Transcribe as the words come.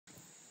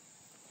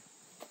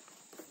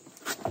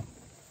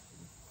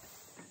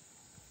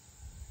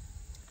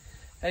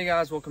Hey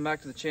guys, welcome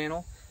back to the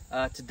channel.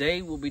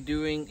 Today we'll be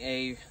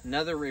doing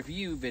another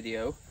review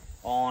video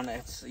on,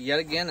 it's yet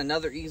again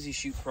another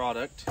EZSHOOT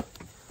product.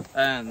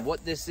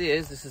 What this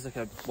is like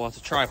it's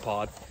a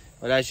tripod,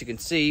 but as you can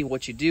see,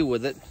 what you do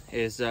with it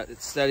is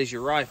it steadies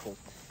your rifle.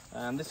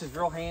 This is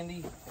real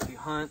handy if you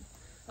hunt,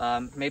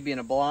 maybe in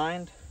a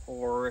blind,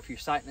 or if you're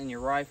sighting in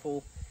your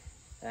rifle.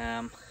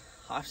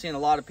 I've seen a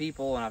lot of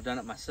people, and I've done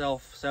it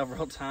myself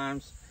several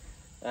times,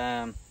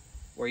 where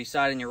you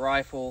sight in your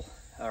rifle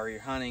or you're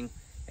hunting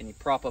and you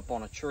prop up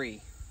on a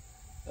tree.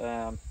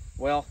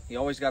 Well, you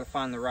always got to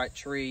find the right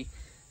tree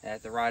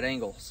at the right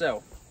angle.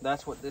 So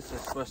that's what this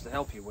is supposed to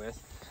help you with.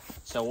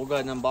 So we'll go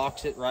ahead and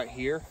unbox it right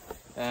here.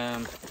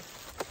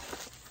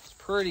 It's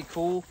pretty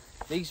cool.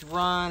 These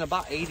run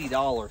about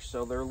 $80,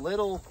 so they're a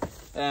little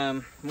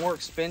more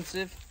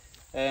expensive,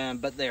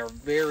 but they are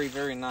very,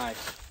 very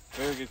nice.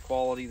 Very good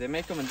quality. They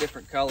make them in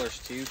different colors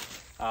too.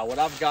 What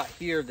I've got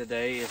here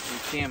today is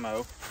the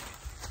camo.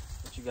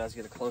 Let you guys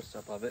get a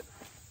close-up of it.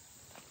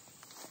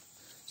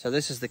 So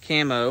this is the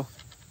camo.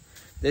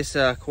 This,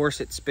 of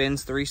course, it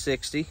spins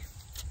 360.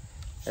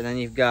 And then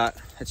you've got,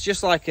 it's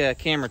just like a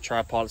camera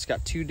tripod. It's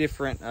got two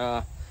different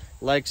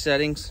leg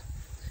settings.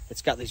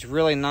 It's got these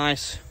really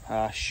nice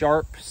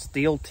sharp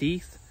steel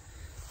teeth.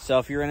 So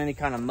if you're in any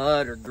kind of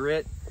mud or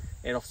grit,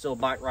 it'll still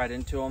bite right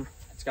into them.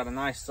 It's got a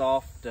nice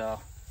soft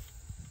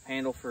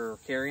handle for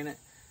carrying it.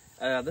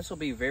 This will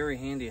be very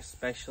handy,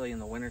 especially in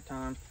the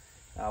wintertime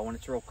when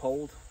it's real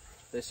cold.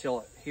 This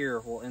here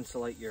will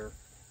insulate your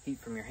heat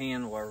from your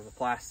hand, where the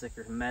plastic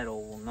or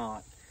metal will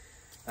not.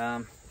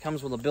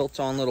 Comes with a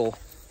built-on little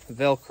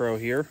Velcro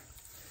here,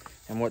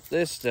 and what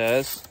this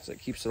does is it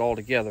keeps it all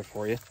together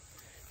for you,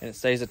 and it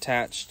stays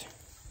attached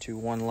to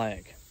one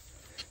leg.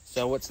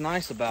 So what's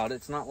nice about it,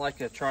 it's not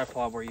like a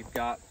tripod where you've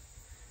got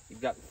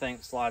the thing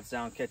that slides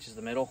down, catches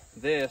the middle.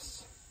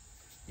 This,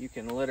 you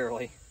can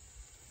literally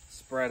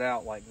spread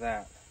out like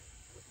that.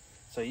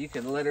 So you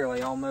can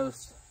literally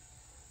almost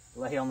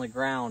lay on the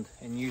ground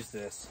and use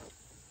this.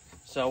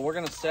 So we're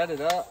gonna set it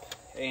up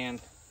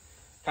and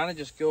kind of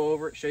just go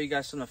over it, show you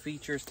guys some of the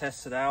features,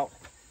 test it out.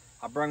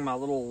 I brought my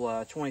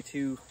little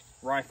 22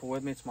 rifle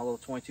with me. It's my little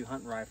 22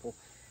 hunting rifle.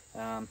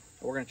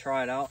 We're gonna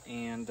try it out,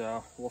 and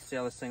we'll see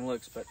how this thing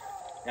looks. But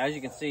as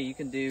you can see, you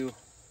can do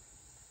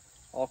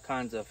all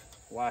kinds of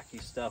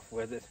wacky stuff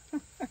with it.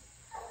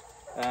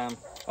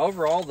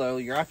 Overall though,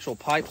 your actual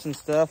pipes and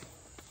stuff,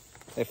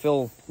 they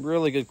feel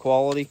really good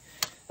quality.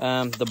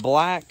 The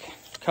black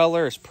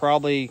color is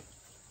probably,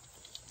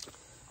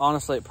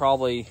 honestly, it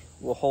probably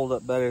will hold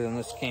up better than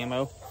this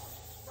camo.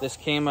 This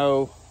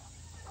camo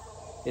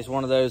is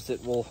one of those that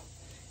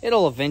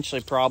it'll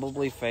eventually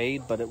probably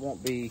fade, but it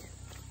won't be,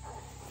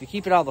 if you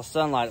keep it out of the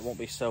sunlight, it won't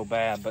be so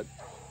bad. But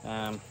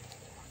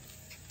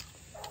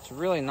it's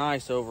really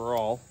nice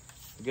overall.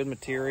 Good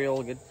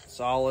material, good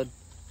solid.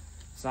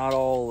 It's not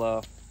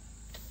all,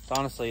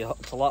 honestly,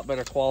 it's a lot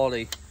better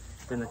quality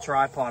than the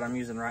tripod I'm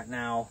using right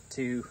now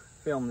to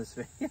film this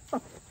video.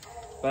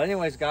 But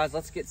anyways, guys,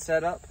 let's get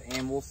set up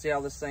and we'll see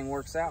how this thing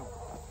works out.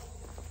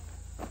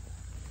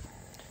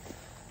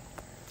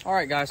 All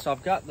right, guys, so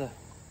I've got the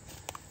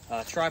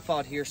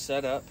tripod here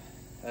set up,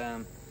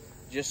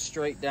 just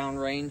straight down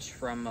range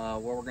from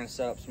where we're gonna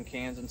set up some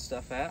cans and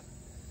stuff at.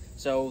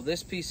 So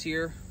this piece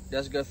here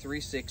does go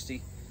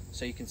 360,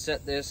 so you can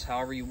set this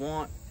however you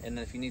want, and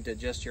then if you need to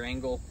adjust your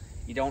angle,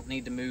 you don't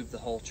need to move the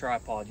whole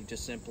tripod. You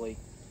just simply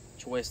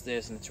twist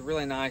this, and it's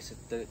really nice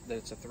that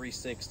it's a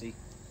 360,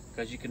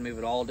 because you can move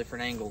it all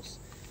different angles.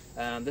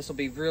 This will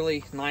be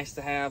really nice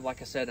to have,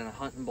 like I said, in a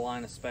hunting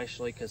blind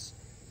especially, because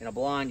in a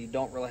blind you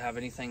don't really have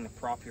anything to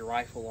prop your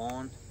rifle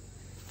on,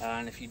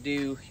 and if you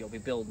do, you'll be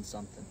building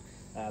something.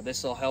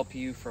 This will help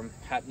you from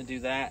having to do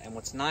that. And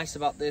what's nice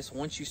about this,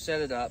 once you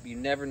set it up, you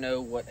never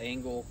know what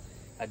angle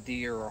a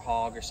deer or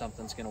hog or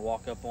something's going to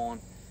walk up on.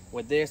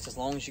 With this, as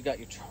long as you got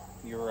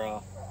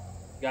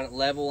got it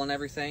level and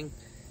everything,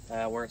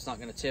 where it's not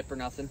going to tip or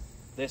nothing,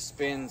 this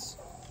spins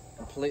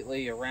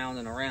completely around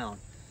and around.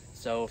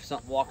 So if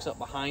something walks up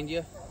behind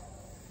you,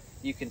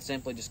 you can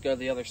simply just go to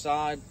the other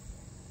side,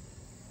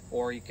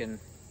 or you can,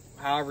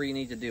 however you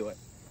need to do it.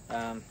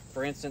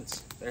 For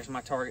instance, there's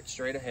my target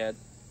straight ahead.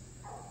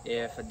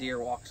 If a deer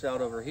walks out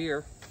over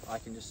here, I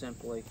can just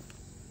simply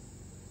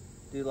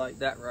do like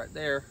that right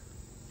there,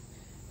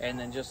 and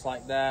then just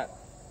like that,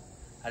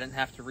 I didn't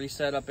have to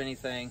reset up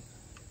anything.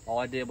 All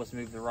I did was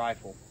move the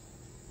rifle.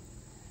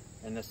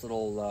 And this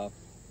little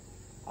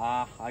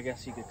I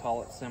guess you could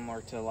call it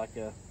similar to like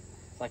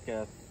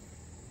a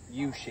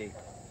U shape,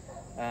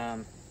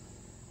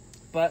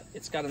 but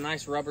it's got a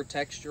nice rubber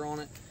texture on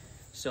it,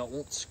 so it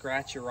won't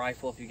scratch your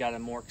rifle if you got a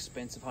more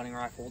expensive hunting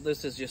rifle.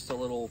 This is just a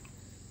little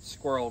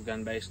squirrel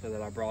gun basically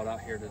that I brought out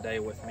here today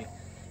with me,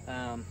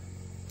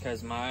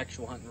 because my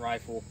actual hunting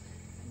rifle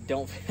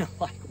don't feel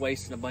like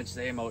wasting a bunch of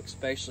ammo,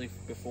 especially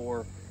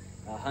before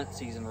hunt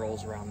season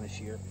rolls around this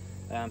year.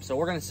 So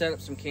we're going to set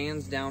up some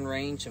cans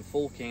downrange, some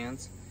full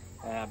cans,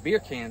 beer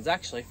cans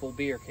actually, full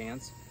beer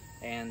cans,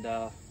 and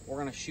we're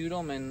going to shoot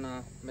them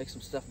and make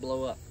some stuff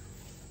blow up,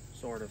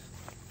 sort of.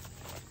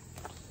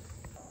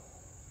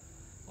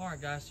 Alright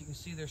guys, you can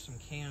see there's some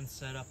cans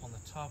set up on the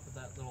top of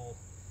that little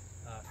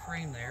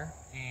frame there,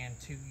 and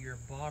to your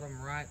bottom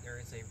right there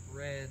is a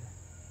red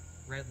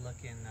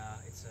looking,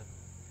 it's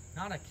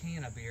not a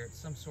can of beer, it's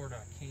some sort of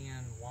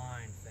canned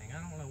wine thing.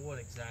 I don't know what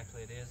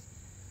exactly it is.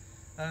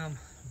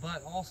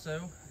 But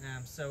also,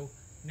 so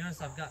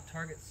notice I've got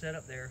targets set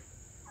up there.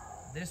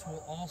 This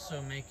will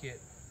also make it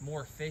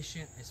more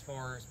efficient as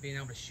far as being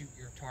able to shoot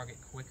your target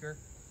quicker.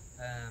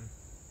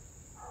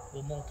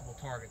 Well, multiple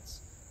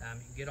targets. You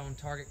can get on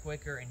target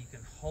quicker, and you can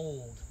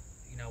hold,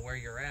 you know, where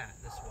you're at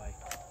this way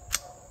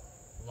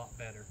a lot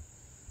better.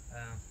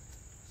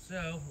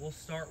 So we'll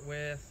start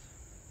with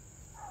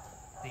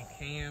the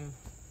can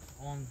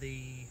on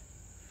the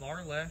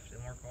far left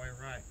and work our way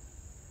right.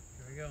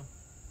 Here we go.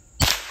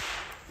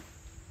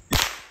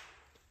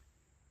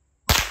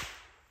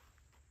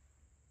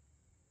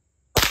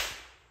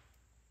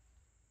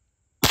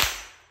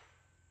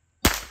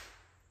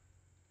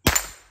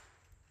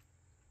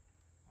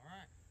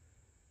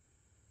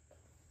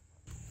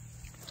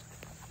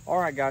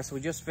 Alright guys, so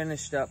we just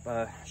finished up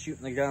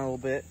shooting the gun a little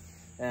bit.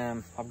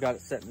 I've got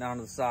it set down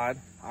to the side.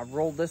 I've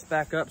rolled this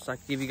back up so I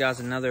can give you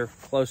guys another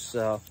close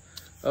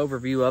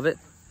overview of it.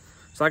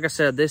 So like I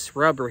said, this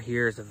rubber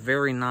here is a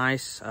very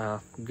nice,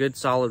 good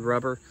solid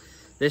rubber.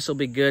 This will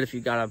be good if you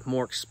got a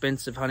more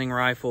expensive hunting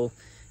rifle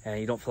and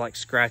you don't feel like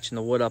scratching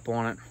the wood up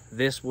on it.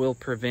 This will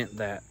prevent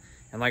that.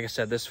 And like I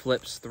said, this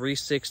flips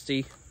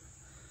 360.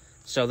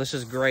 So this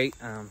is great,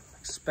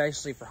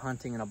 especially for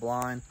hunting in a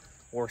blind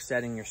or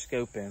setting your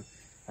scope in.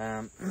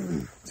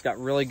 It's got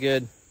really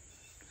good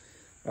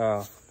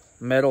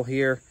metal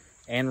here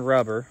and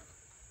rubber,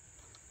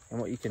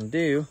 and what you can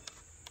do, you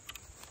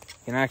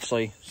can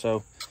actually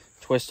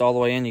twist all the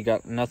way in. You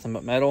got nothing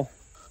but metal,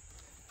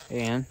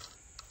 and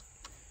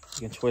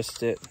you can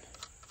twist it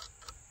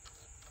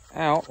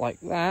out like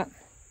that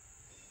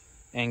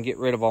and get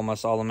rid of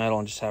almost all the metal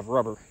and just have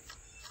rubber.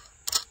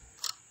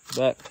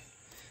 But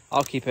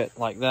I'll keep it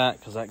like that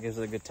because that gives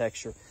it a good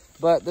texture.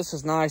 But this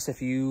is nice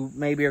if you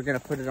maybe are going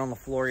to put it on the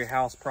floor of your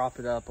house, prop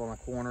it up on a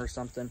corner or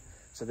something,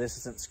 so this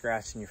isn't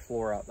scratching your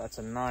floor up. That's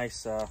a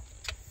nice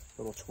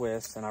little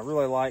twist, and I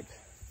really like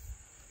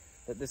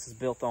that this is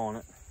built on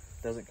it.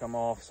 It doesn't come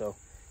off, so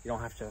you don't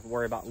have to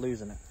worry about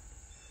losing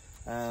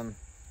it.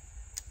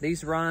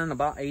 These run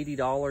about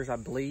 $80, I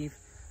believe.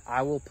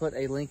 I will put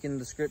a link in the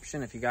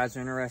description if you guys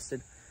are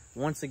interested.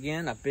 Once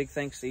again, a big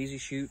thanks to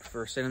EZSHOOT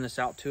for sending this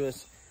out to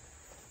us.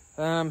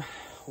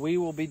 We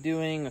will be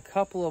doing a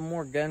couple of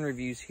more gun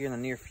reviews here in the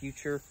near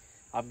future.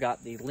 I've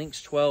got the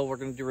Lynx 12 we're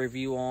going to do a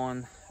review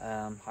on.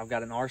 I've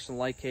got an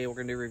Arsenal AK we're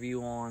going to do a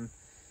review on.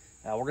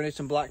 We're going to do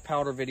some black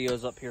powder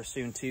videos up here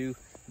soon too.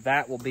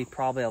 That will be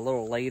probably a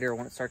little later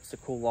when it starts to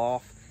cool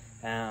off.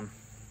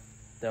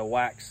 The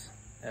wax,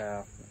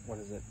 what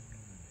is it?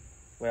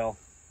 Well,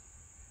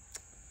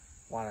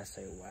 why did I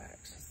say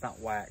wax? It's not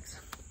wax.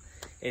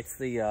 It's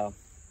the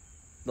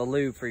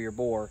lube for your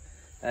bore.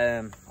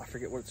 I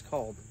forget what it's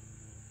called.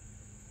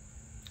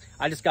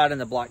 I just got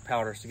into black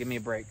powder, so give me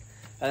a break.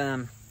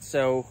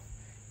 So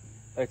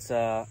it's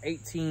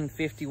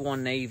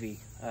 1851 Navy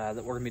that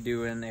we're gonna be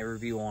doing a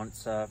review on.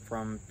 It's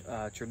from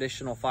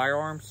Traditional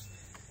Firearms.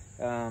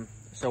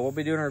 So we'll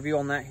be doing a review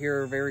on that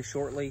here very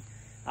shortly.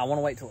 I want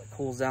to wait till it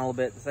cools down a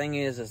little bit. The thing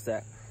is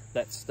that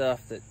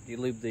stuff that you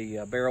lube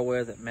the barrel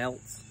with, it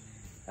melts,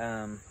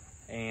 and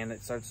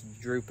it starts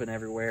drooping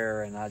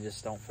everywhere, and I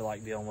just don't feel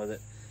like dealing with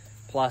it.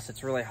 Plus,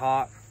 it's really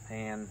hot,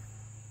 and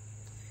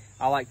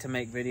I like to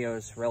make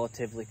videos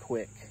relatively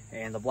quick,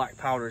 and the black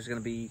powder is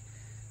going to be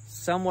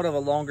somewhat of a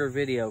longer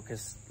video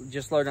because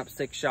just loading up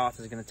 6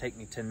 shots is going to take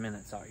me 10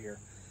 minutes out here.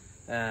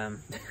 I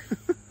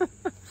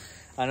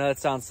know that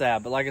sounds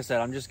sad, but like I said,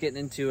 I'm just getting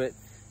into it,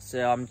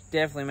 so I'm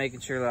definitely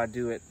making sure that I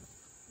do it,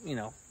 you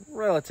know,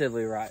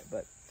 relatively right.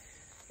 But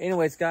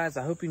anyways, guys,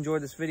 I hope you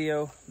enjoyed this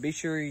video. Be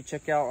sure you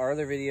check out our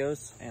other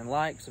videos and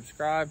like,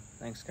 subscribe.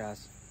 Thanks,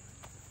 guys.